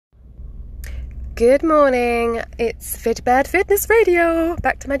Good morning, it's Fit Bad Fitness Radio.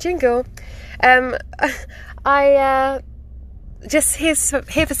 Back to my jingle. I just here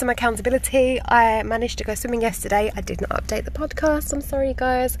for some accountability. I managed to go swimming yesterday. I did not update the podcast, I'm sorry you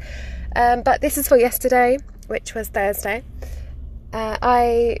guys. But this is for yesterday, which was Thursday.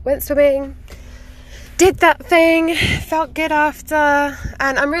 I went swimming, did that thing, felt good after,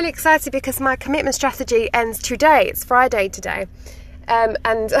 and I'm really excited because my commitment strategy ends today. It's Friday today.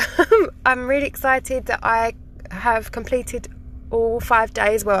 And I'm really excited that I have completed all 5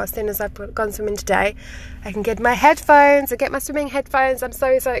 days. Well, as soon as I've gone swimming today, I can get my headphones. I get my swimming headphones. I'm so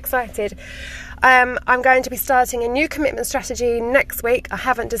excited. I'm going to be starting a new commitment strategy next week. I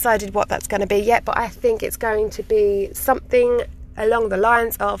haven't decided what that's going to be yet, but I think it's going to be something along the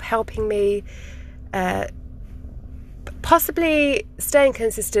lines of helping me possibly staying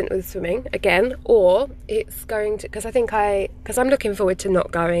consistent with swimming again, or it's going to, because I'm looking forward to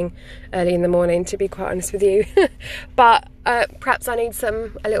not going early in the morning, to be quite honest with you. But perhaps I need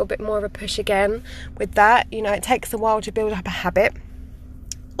a little bit more of a push again with that. You know, it takes a while to build up a habit.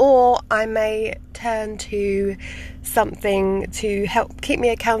 Or I may turn to something to help keep me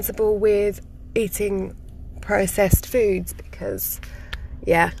accountable with eating processed foods, because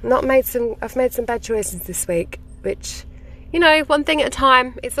I've made some bad choices this week, which, you know, one thing at a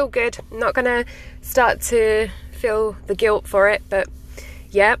time. It's all good. I'm not going to start to feel the guilt for it, but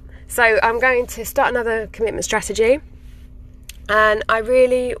yeah. So I'm going to start another commitment strategy, and I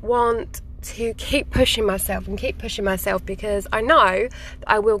really want to keep pushing myself because I know that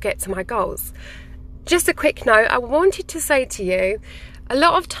I will get to my goals. Just a quick note, I wanted to say to you, a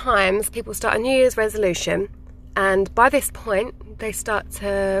lot of times people start a New Year's resolution, and by this point they start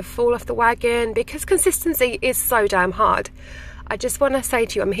to fall off the wagon because consistency is so damn hard. I just want to say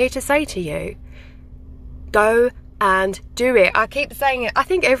to you, I'm here to say to you, go and do it. I keep saying it, I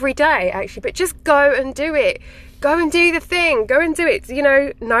think every day actually, but just go and do it. Go and do the thing. Go and do it. You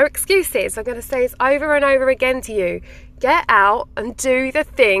know, no excuses. I'm going to say this over and over again to you. Get out and do the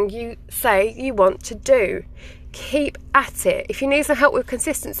thing you say you want to do. Keep at it. If you need some help with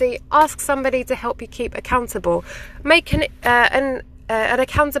consistency, ask somebody to help you keep accountable. Make an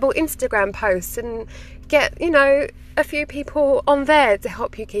accountable Instagram post and get, you know, a few people on there to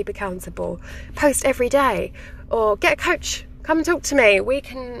help you keep accountable. Post every day, or get a coach. Come and talk to me. We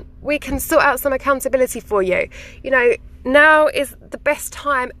can sort out some accountability for you. You know, now is the best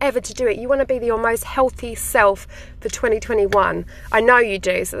time ever to do it. You want to be your most healthy self for 2021. I know you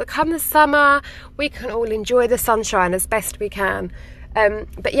do. So come the summer, we can all enjoy the sunshine as best we can.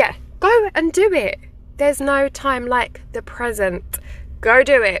 But yeah, go and do it. There's no time like the present. Go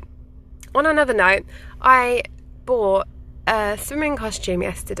do it. On another note, I bought a swimming costume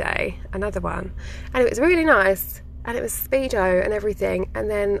yesterday, another one, and it was really nice. And it was Speedo and everything, and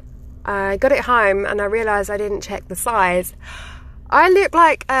then I got it home and I realised I didn't check the size. I look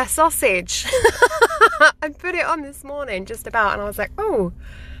like a sausage. I put it on this morning just about, and I was like, oh,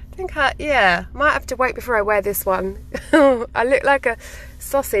 I think might have to wait before I wear this one. I look like a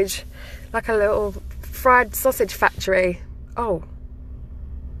sausage, like a little fried sausage factory. Oh,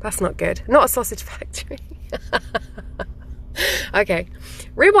 that's not good. Not a sausage factory. Okay,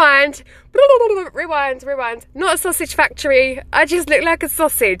 rewind. Not a sausage factory. I just look like a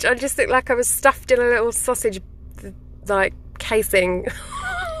sausage. I just look like I was stuffed in a little sausage like casing.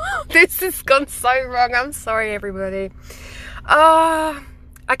 This has gone so wrong. I'm sorry, everybody.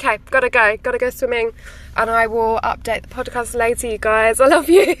 Okay, gotta go swimming, and I will update the podcast later, you guys. I love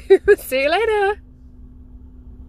you. See you later.